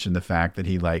 Never mentioned the fact that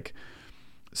he like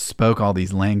spoke all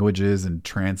these languages and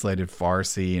translated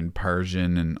Farsi and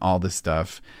Persian and all this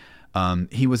stuff.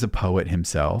 He was a poet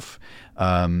himself,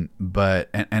 but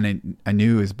I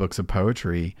knew his books of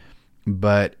poetry,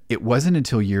 but it wasn't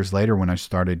until years later when I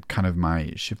started kind of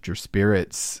my Shift Your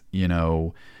Spirits,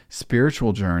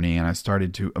 spiritual journey, and I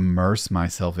started to immerse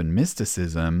myself in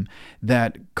mysticism,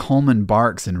 that Coleman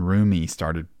Barks and Rumi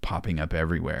started popping up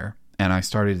everywhere. And I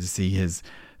started to see his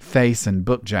face and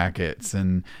book jackets,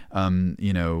 and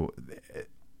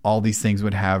all these things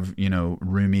would have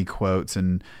Rumi quotes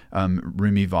and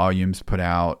Rumi volumes put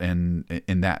out, and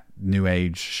in that New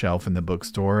Age shelf in the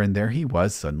bookstore. And there he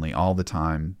was suddenly all the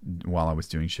time while I was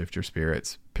doing Shift Your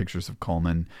Spirits, pictures of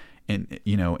Coleman, in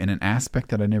an aspect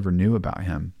that I never knew about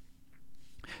him.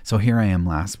 So here I am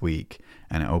last week,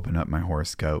 and I open up my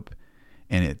horoscope,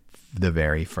 and the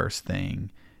very first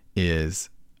thing is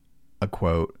a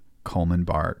quote, Coleman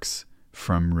Barks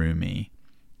from Rumi: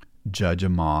 "Judge a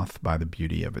moth by the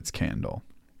beauty of its candle."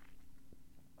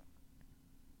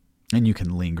 And you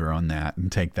can linger on that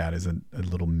and take that as a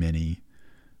little mini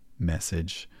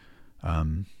message.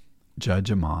 Judge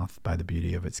a moth by the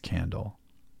beauty of its candle.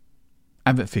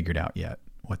 I haven't figured out yet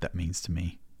what that means to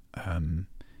me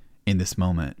in this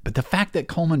moment. But the fact that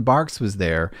Coleman Barks was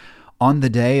there on the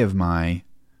day of my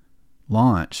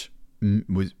launch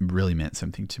really meant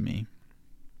something to me.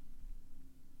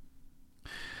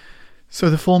 So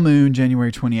the full moon,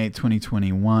 January 28th,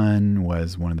 2021,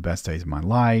 was one of the best days of my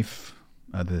life,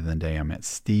 other than the day I met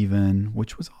Stephen,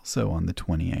 which was also on the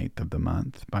 28th of the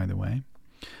month, by the way.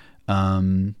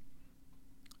 So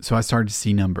I started to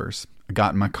see numbers. I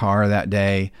got in my car that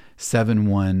day.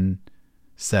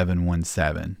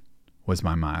 71717 was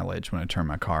my mileage when I turned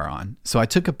my car on. So I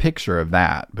took a picture of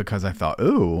that because I thought,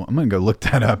 ooh, I'm going to go look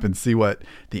that up and see what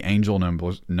the angel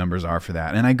numbers are for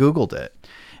that. And I Googled it.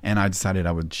 And I decided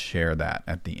I would share that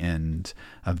at the end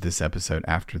of this episode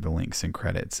after the links and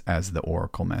credits as the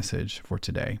oracle message for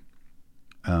today.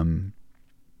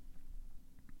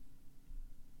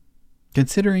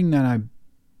 Considering that I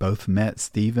both met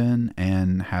Stephen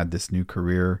and had this new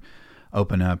career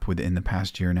open up within the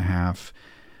past year and a half,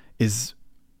 is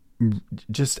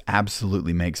just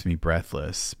absolutely makes me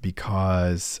breathless,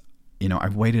 because,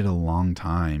 I've waited a long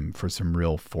time for some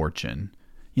real fortune.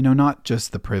 Not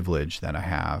just the privilege that I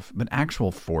have, but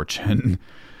actual fortune.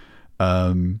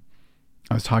 I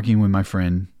was talking with my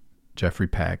friend Jeffrey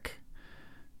Peck,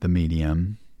 the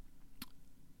medium,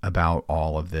 about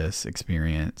all of this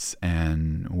experience,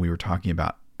 and we were talking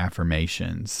about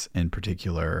affirmations in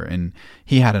particular, and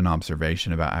he had an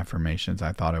observation about affirmations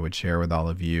I thought I would share with all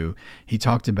of you. He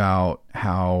talked about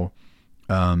how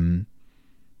the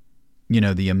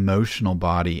emotional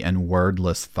body and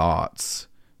wordless thoughts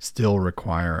still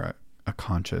require a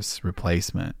conscious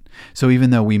replacement. So even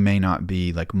though we may not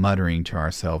be like muttering to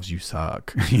ourselves, "You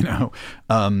suck,"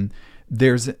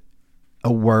 there's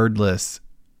a wordless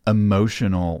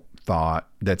emotional thought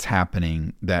that's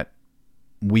happening that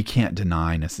we can't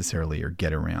deny necessarily or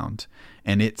get around.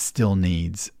 And it still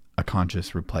needs a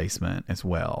conscious replacement as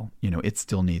well. It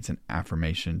still needs an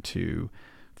affirmation to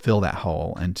fill that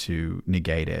hole and to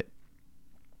negate it.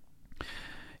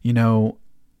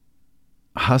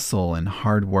 Hustle and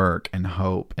hard work and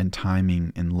hope and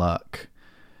timing and luck,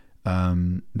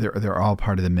 they're all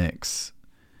part of the mix,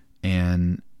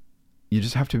 and you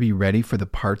just have to be ready for the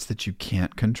parts that you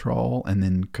can't control and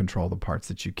then control the parts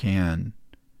that you can.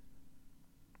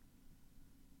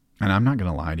 And I'm not going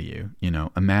to lie to you,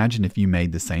 imagine if you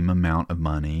made the same amount of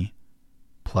money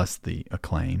plus the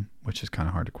acclaim, which is kind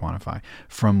of hard to quantify,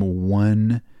 from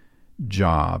one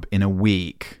job in a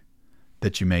week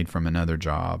that you made from another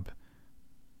job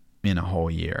in a whole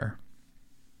year.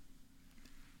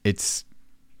 It's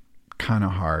kind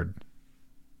of hard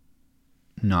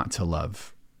not to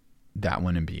love that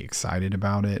one and be excited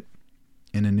about it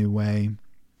in a new way.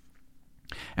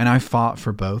 And I fought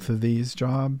for both of these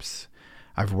jobs.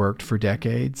 I've worked for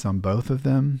decades on both of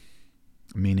them,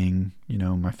 meaning,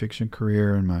 my fiction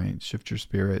career and my Shift Your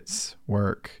Spirits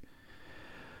work.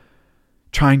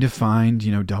 Trying to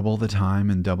find, double the time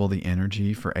and double the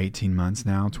energy for 18 months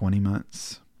now, 20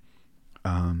 months.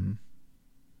 And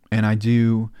I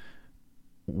do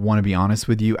want to be honest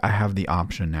with you. I have the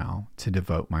option now to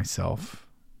devote myself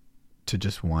to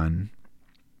just one.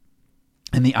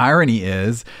 And the irony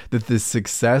is that this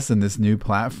success in this new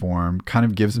platform kind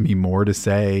of gives me more to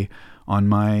say on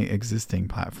my existing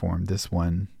platform, this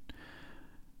one.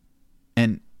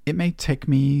 And it may take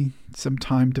me some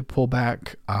time to pull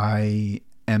back. I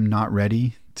am not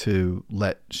ready to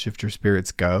let Shift Your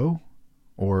Spirits go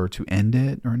or to end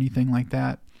it or anything like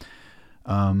that.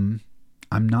 I'm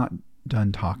not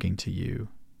done talking to you.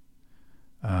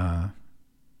 But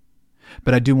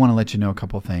I do want to let you know a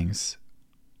couple things.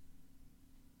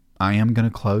 I am going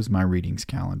to close my readings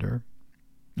calendar.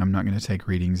 I'm not going to take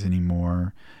readings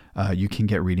anymore. You can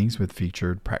get readings with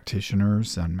featured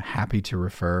practitioners. I'm happy to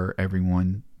refer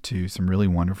everyone to some really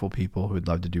wonderful people who would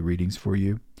love to do readings for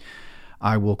you.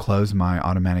 I will close my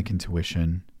automatic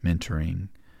intuition mentoring.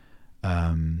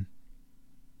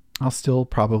 I'll still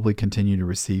probably continue to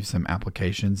receive some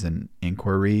applications and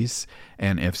inquiries.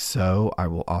 And if so, I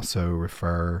will also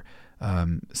refer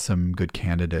some good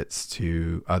candidates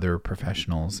to other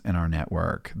professionals in our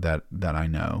network that I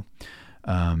know.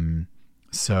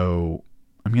 So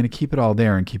I'm going to keep it all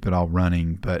there and keep it all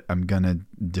running, but I'm going to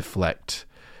deflect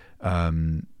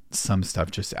some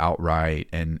stuff just outright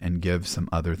and give some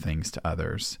other things to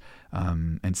others,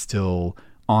 and still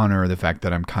honor the fact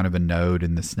that I'm kind of a node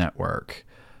in this network.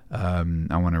 I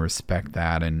want to respect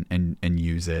that and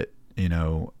use it,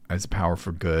 as power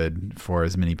for good for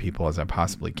as many people as I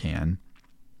possibly can.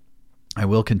 I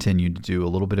will continue to do a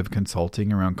little bit of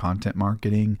consulting around content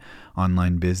marketing,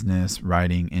 online business,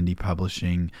 writing, indie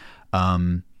publishing.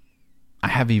 I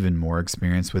have even more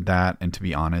experience with that. And to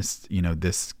be honest,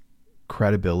 this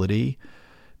credibility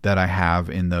that I have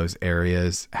in those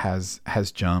areas has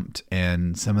jumped.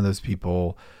 And some of those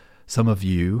people, some of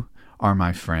you are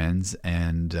my friends.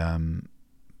 And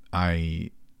I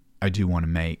do want to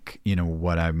make,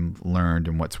 what I've learned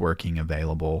and what's working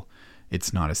available.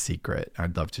 It's not a secret.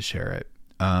 I'd love to share it.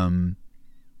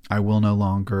 I will no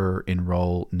longer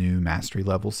enroll new mastery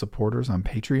level supporters on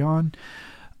Patreon.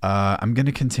 I'm going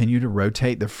to continue to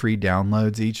rotate the free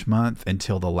downloads each month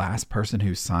until the last person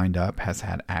who signed up has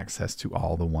had access to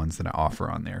all the ones that I offer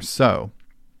on there. So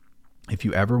if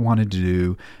you ever wanted to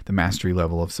do the mastery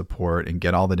level of support and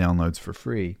get all the downloads for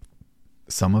free,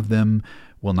 some of them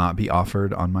will not be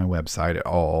offered on my website at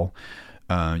all.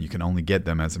 You can only get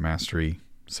them as a mastery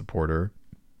supporter.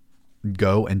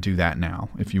 Go and do that now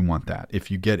if you want that.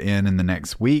 If you get in the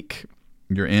next week,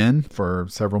 you're in for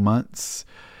several months.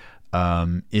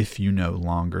 If you no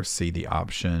longer see the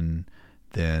option,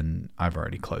 then I've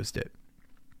already closed it.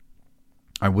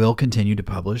 I will continue to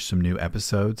publish some new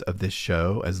episodes of this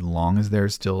show as long as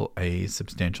there's still a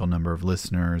substantial number of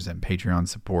listeners and Patreon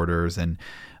supporters. And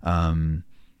I'm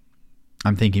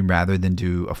thinking rather than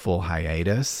do a full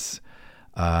hiatus,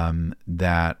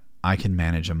 that I can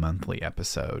manage a monthly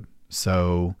episode.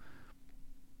 So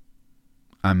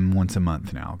I'm once a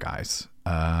month now, guys.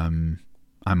 I'm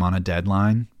on a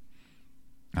deadline.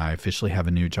 I officially have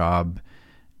a new job,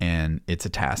 and it's a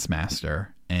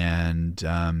taskmaster. And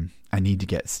I need to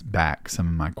get back some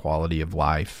of my quality of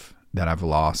life that I've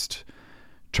lost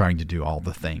trying to do all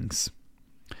the things.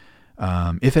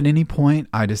 If at any point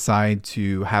I decide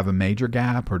to have a major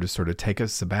gap or to sort of take a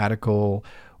sabbatical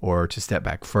or to step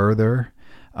back further,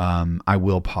 I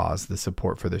will pause the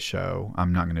support for the show.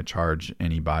 I'm not going to charge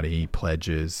anybody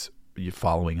pledges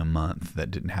following a month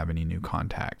that didn't have any new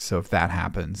contacts. So if that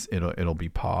happens, it'll be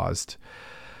paused.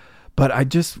 But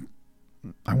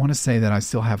I want to say that I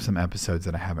still have some episodes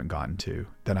that I haven't gotten to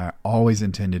that I always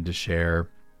intended to share.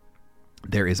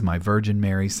 There is my Virgin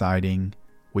Mary sighting,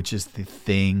 which is the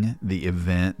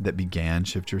event that began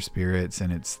Shift Your Spirits.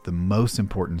 And it's the most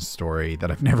important story that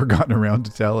I've never gotten around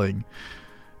to telling.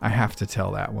 I have to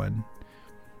tell that one.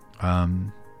 I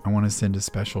want to send a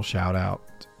special shout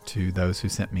out to those who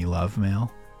sent me love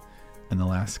mail in the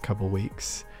last couple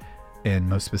weeks, and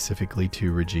most specifically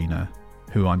to Regina,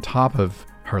 who on top of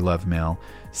her love mail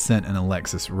sent an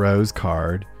Alexis Rose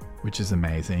card, which is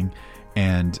amazing,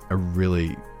 and a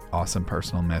really awesome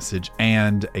personal message,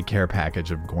 and a care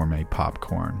package of gourmet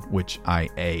popcorn, which I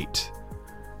ate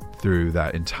through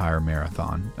that entire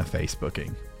marathon of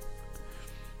Facebooking.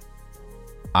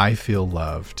 I feel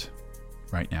loved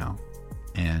right now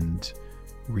and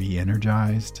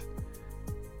re-energized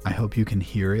I hope you can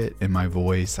hear it in my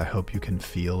voice. I hope you can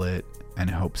feel it. And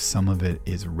I hope some of it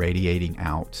is radiating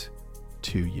out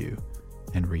to you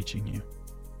and reaching you.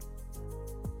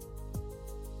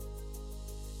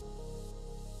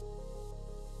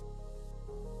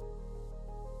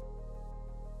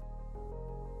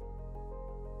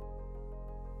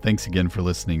 Thanks again for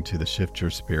listening to the Shift Your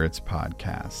Spirits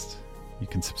podcast. You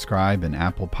can subscribe in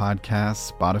Apple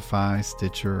Podcasts, Spotify,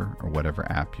 Stitcher, or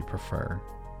whatever app you prefer.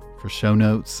 For show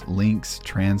notes, links,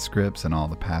 transcripts, and all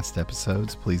the past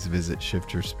episodes, please visit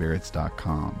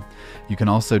shiftyourspirits.com. You can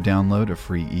also download a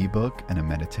free ebook and a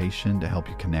meditation to help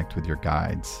you connect with your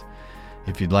guides.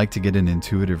 If you'd like to get an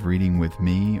intuitive reading with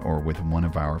me or with one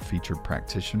of our featured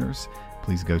practitioners,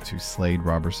 please go to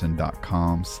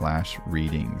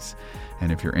sladerobertson.com/readings.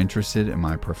 And if you're interested in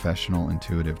my professional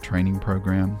intuitive training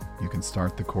program, you can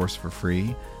start the course for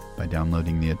free by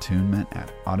downloading the attunement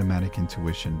at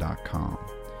automaticintuition.com.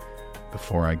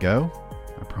 Before I go,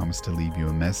 I promise to leave you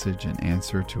a message in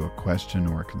answer to a question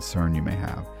or a concern you may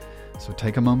have. So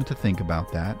take a moment to think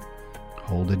about that,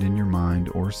 hold it in your mind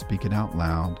or speak it out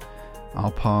loud.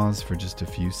 I'll pause for just a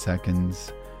few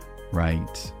seconds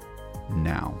right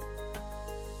now.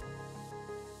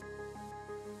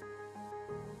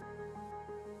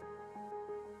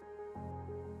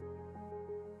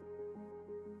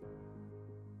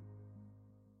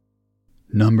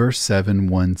 Number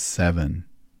 717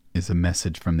 is a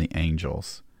message from the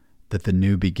angels that the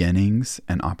new beginnings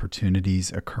and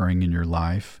opportunities occurring in your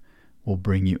life will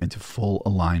bring you into full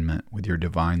alignment with your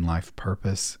divine life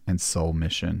purpose and soul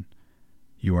mission.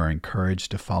 You are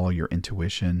encouraged to follow your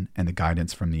intuition and the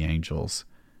guidance from the angels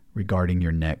regarding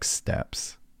your next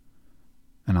steps.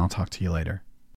 And I'll talk to you later.